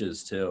the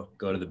beaches too.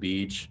 Go to the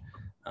beach.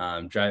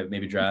 Drive. I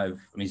mean,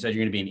 you said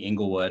you're going to be in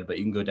Inglewood, but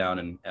you can go down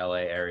in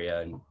LA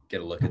area and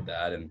get a look at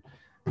that. And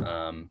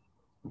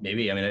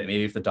maybe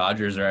if the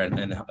Dodgers are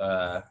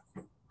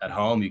at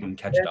home, you can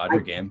catch a Dodger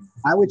game.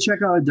 I would check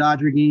out a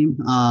Dodger game.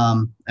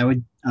 I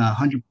would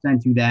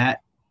 100% do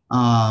that.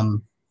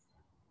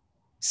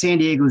 San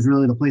Diego is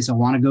really the place I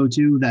want to go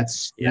to.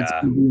 That's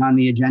on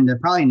the agenda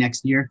probably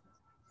next year.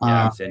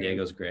 Yeah, San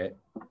Diego's great.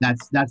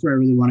 That's where I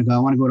really want to go. I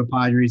want to go to a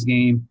Padres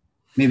game.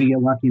 Maybe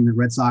get lucky and the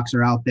Red Sox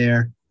are out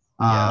there.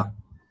 But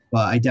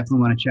I definitely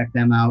want to check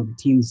them out. The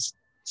team's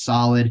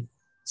solid.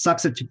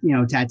 Sucks that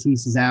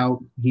Tatis is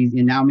out.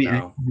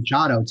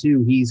 Machado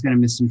too. He's going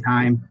to miss some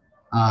time.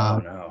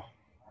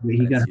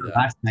 He got hurt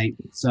last night.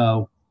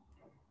 So,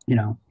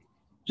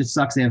 just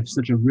sucks they have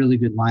such a really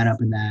good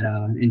lineup in that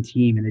in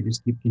team, and they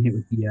just keep getting hit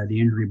with the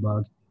injury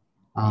bug.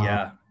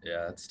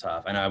 Yeah, it's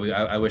tough. I know.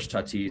 I wish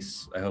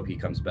Tatis. I hope he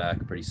comes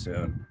back pretty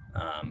soon.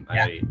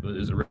 It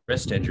was a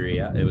wrist injury.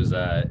 Yeah, it was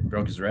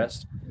broke his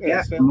wrist.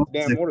 Yeah,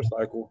 damn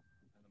motorcycle.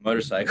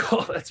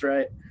 Motorcycle. That's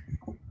right.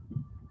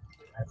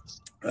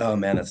 Oh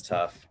man, that's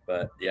tough.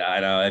 But yeah, I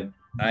know.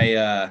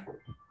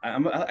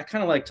 I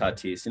kind of like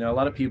Tatis. A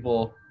lot of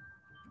people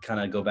kind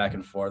of go back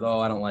and forth. Oh,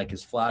 I don't like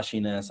his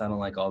flashiness. I don't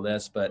like all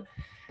this. But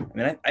I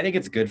mean, I think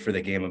it's good for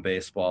the game of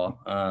baseball.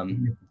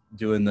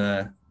 Doing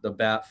the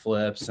bat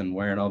flips and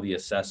wearing all the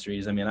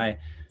accessories. I mean,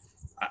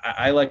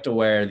 I like to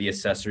wear the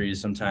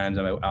accessories sometimes.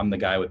 I'm the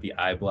guy with the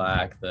eye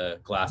black, the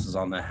glasses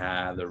on the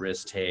hat, the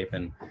wrist tape,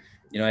 and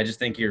I just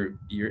think you're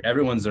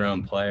everyone's their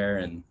own player,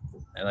 and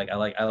I like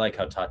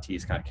how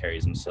Tatis kind of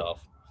carries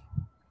himself.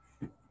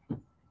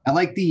 I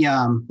like the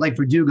like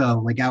Verdugo,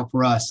 like out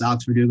for us,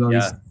 Alex Verdugo.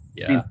 Yeah.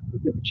 He's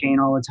got the chain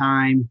all the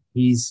time.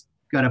 He's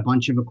got a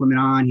bunch of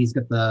equipment on. He's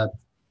got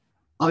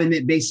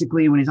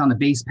basically when he's on the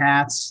base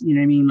paths, you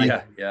know what I mean?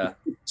 Like, yeah.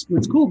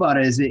 What's cool about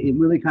it is it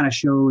really kind of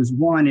shows,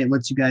 one, it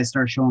lets you guys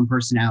start showing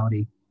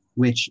personality,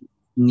 which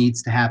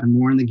needs to happen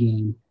more in the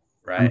game.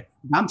 Right.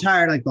 I'm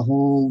tired of like the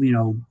whole,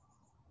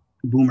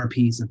 boomer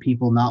piece of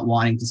people not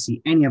wanting to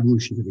see any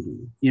evolution to the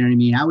game. You know what I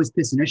mean? I was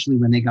pissed initially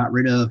when they got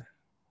rid of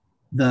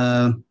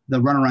the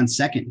runner on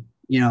second.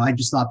 I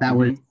just thought that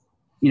was,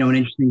 an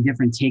interesting,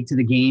 different take to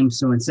the game.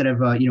 So instead of,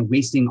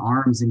 wasting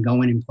arms and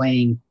going and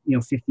playing,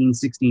 15,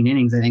 16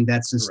 innings, I think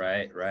that's just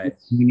right. I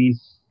mean,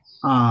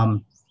 I'd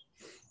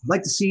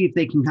like to see if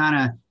they can kind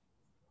of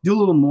do a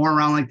little more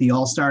around like the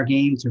All-Star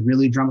game to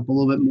really drum up a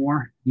little bit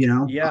more,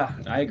 Yeah,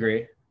 I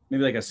agree.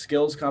 Maybe like a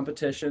skills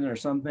competition or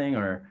something,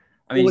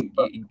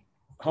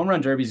 home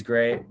run derby's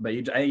great, but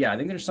I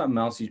think there's something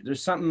else.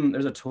 There's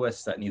a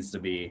twist that needs to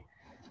be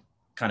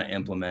kind of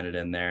implemented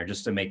in there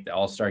just to make the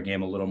All-Star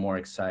game a little more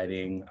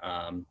exciting.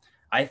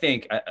 I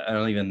think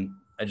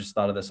I just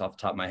thought of this off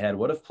the top of my head.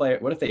 What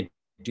if they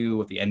do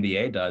what the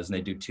NBA does and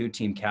they do 2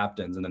 team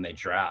captains and then they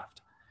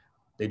draft?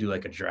 They do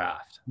like a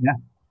draft,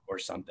 or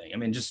something. I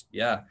mean, just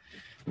to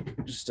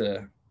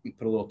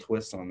put a little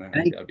twist on that.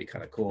 I think that would be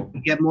kind of cool.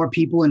 Get more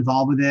people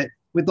involved with it.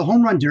 With the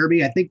home run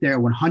derby, I think they're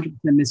 100%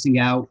 missing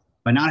out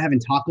but not having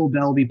Taco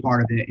Bell be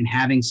part of it and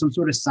having some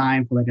sort of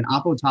sign for like an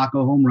Oppo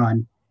Taco home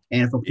run.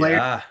 And if a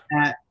player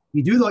that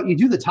you do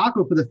the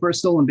taco for the first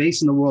stolen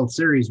base in the World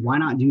Series, why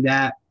not do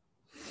that?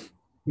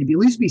 Maybe at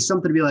least be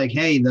something to be like,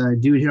 hey, the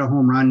dude hit a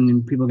home run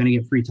and people are going to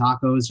get free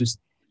tacos. Just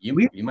you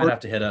might have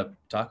to hit up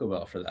Taco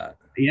Bell for that.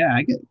 Yeah,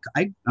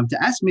 I'm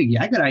to ask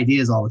Miggy. I got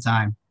ideas all the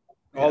time.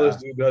 All this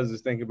dude does is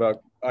think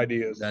about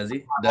ideas. Does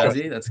he?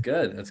 That's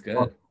good. That's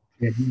good.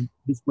 Yeah,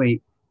 just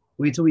wait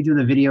till we do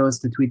the videos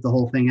to tweet the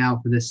whole thing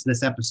out for this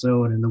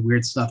episode and the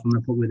weird stuff I'm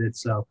going to put with it.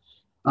 So,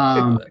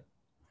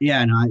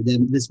 yeah, no,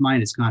 this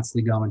mind is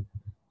constantly going.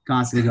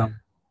 They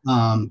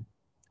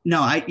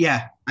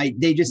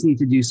just need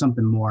to do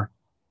something more,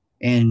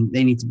 and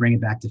they need to bring it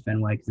back to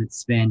Fenway because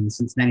it's been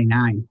since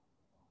 '99.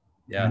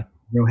 Yeah,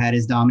 Joe had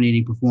his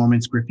dominating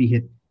performance. Griffey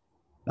hit,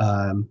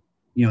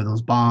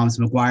 those bombs.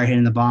 McGuire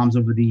hitting the bombs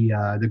over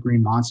the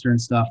Green Monster and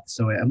stuff.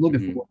 So I'm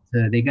looking forward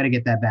to. They got to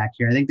get that back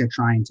here. I think they're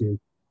trying to.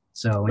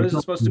 So what is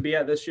it supposed to be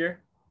at this year?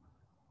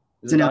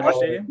 Is it Dodger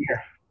Stadium?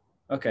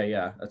 Okay,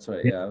 yeah, that's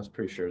right. Yeah, I was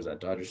pretty sure it was at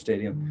Dodger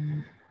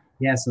Stadium.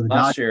 Yeah, so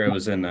last year it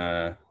was in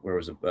where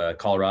was it?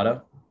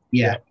 Colorado.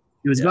 Yeah,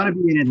 it was going to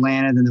be in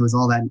Atlanta. Then there was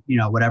all that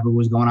whatever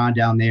was going on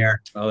down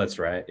there. Oh, that's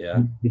right.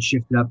 Yeah, it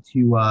shifted up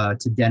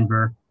to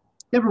Denver.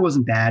 Denver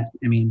wasn't bad.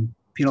 I mean,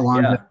 Pete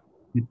Alonso,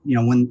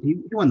 when he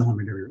won the home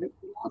run derby,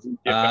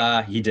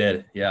 right? He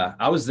did. Yeah,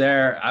 I was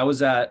there. I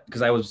was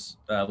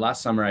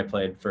last summer I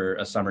played for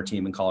a summer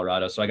team in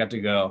Colorado, so I got to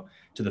go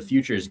to the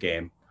Futures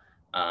game.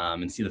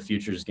 And see the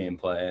Futures game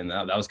play, and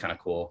that was kind of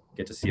cool.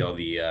 Get to see all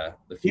the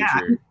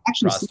future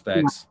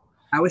prospects.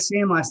 I was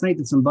saying last night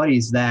to some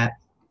buddies that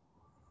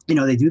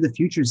they do the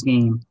Futures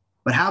game,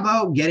 but how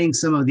about getting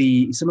some of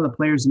the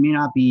players who may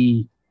not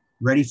be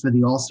ready for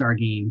the All-Star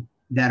game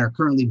that are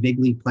currently big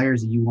league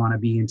players that you want to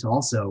be into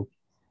also,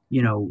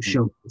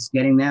 showcase,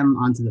 getting them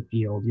onto the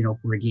field,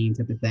 for a game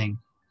type of thing.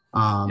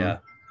 I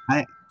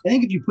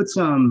think if you put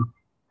some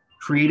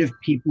creative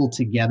people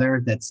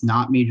together that's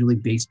not Major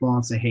League Baseball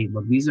and say, hey,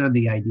 look, these are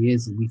the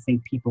ideas that we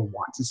think people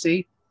want to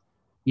see,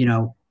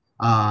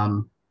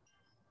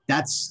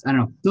 that's, I don't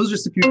know, those are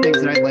just a few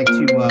things that I'd like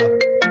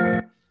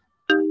to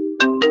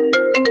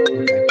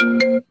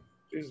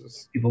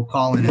people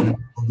calling in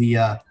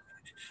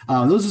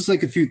those are just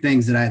like a few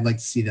things that I'd like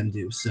to see them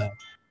do. So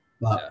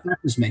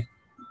that's just me.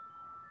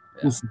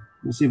 Yeah.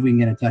 We'll see if we can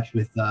get in touch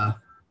with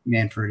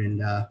Manfred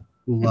and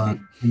we'll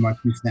mark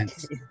 2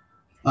 cents.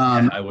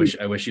 I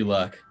wish you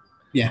luck.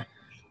 Yeah.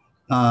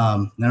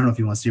 I don't know if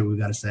you want to see what we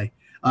got to say.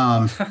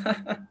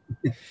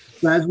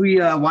 So as we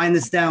wind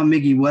this down,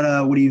 Miggy, what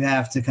do you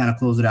have to kind of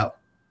close it out?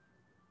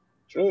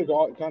 It's really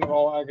kind of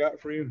all I got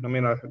for you. I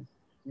mean, I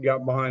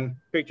got behind,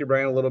 picked your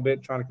brain a little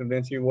bit, trying to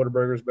convince you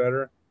Whataburger's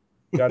better.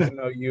 Got to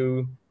know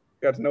you.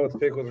 Got to know what the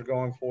Pickles are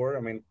going for.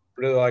 I mean,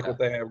 really like what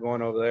they have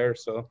going over there.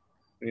 So,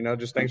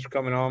 just thanks for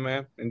coming on,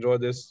 man. Enjoyed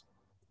this.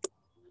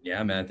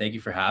 Yeah, man. Thank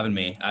you for having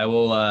me. I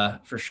will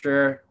for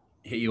sure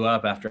hit you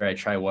up after I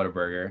try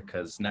Whataburger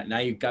because now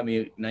you got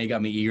me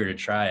eager to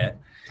try it.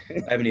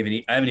 I haven't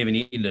even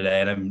eaten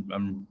today, and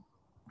I'm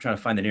trying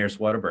to find the nearest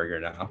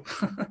Whataburger now.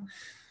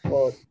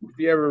 Well, if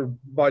you ever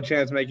by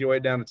chance make your way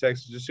down to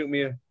Texas, just shoot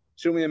me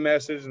a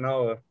message and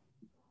I'll.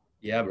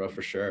 Yeah, bro,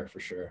 for sure.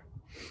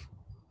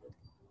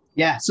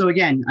 Yeah. So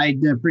again, I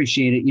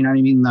appreciate it. You know what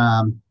I mean?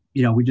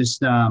 We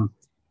just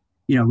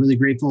really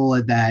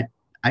grateful that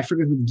I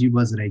forget who the dude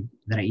was that I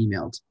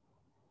emailed.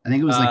 I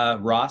think it was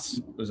Ross.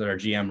 Was it our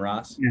GM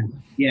Ross?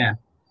 Yeah.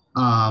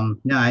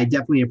 I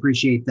definitely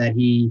appreciate that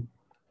he,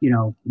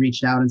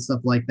 reached out and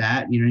stuff like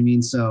that. You know what I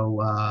mean?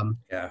 So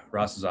yeah,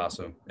 Ross is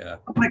awesome. Yeah.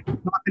 I'm like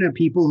talking to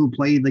people who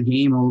play the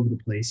game all over the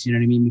place. You know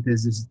what I mean?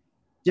 Because there's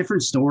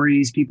different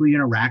stories, people you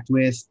interact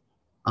with.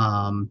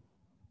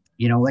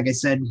 Like I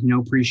said,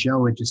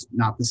 pre-show, it's just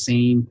not the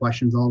same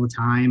questions all the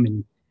time.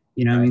 And,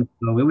 what I mean?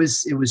 So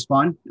it was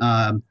fun.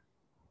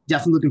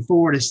 Definitely looking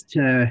forward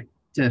to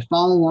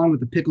follow along with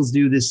the Pickles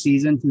do this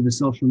season through the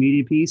social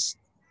media piece.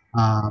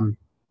 We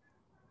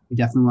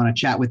definitely want to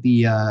chat with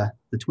the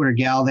Twitter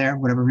gal there,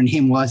 whatever her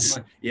name was.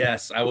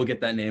 Yes, I will get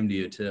that name to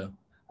you too.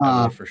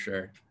 For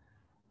sure.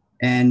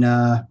 And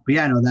but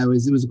yeah, no, it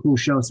was a cool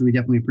show. So we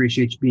definitely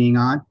appreciate you being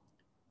on.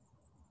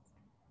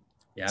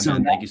 Yeah,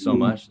 man, thank you so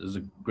much. It was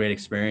a great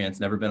experience.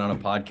 Never been on a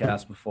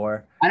podcast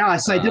before. I know.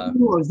 So I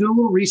was doing a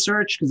little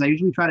research because I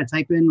usually try to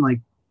type in like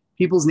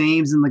people's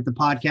names and like the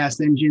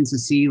podcast engines to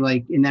see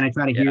and then I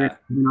try to hear it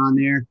on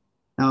there.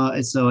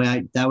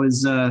 That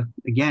was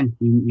again,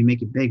 you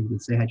make it big. You can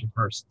say had you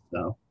first.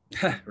 So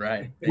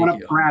right. One up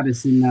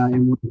Travis in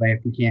one way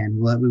if we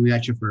can. We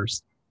got you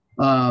first.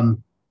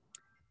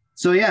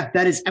 So yeah,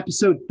 that is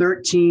episode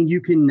 13.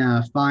 You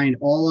can find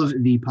all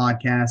of the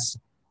podcasts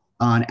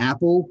on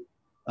Apple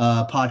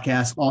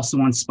Podcasts, also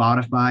on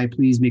Spotify.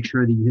 Please make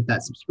sure that you hit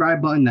that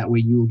subscribe button. That way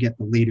you will get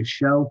the latest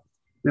show.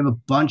 We have a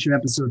bunch of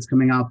episodes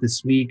coming out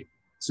this week.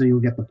 So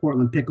you'll get the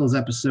Portland Pickles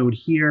episode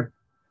here.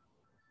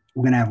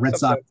 We're going to have Red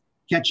Sox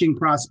catching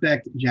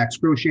prospect Jack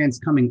Scroshan's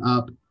coming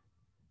up.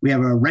 We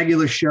have a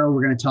regular show.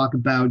 We're going to talk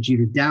about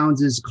Jeter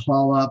Downs'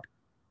 call-up.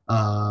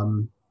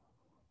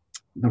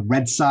 the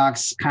Red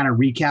Sox kind of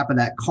recap of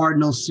that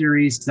Cardinals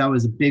series, because that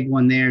was a big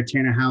one there.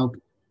 Tanner Houck. I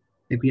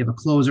think we have a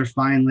closer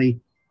finally.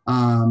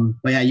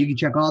 But yeah, you can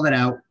check all that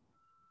out.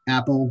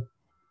 Apple,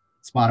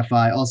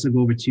 Spotify. Also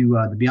go over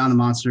to the Beyond the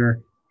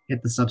Monster,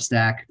 hit the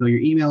Substack, throw your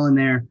email in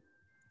there.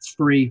 It's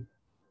free.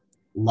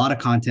 A lot of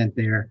content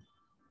there.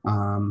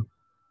 And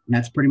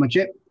that's pretty much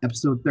it.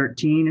 Episode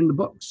 13 in the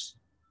books.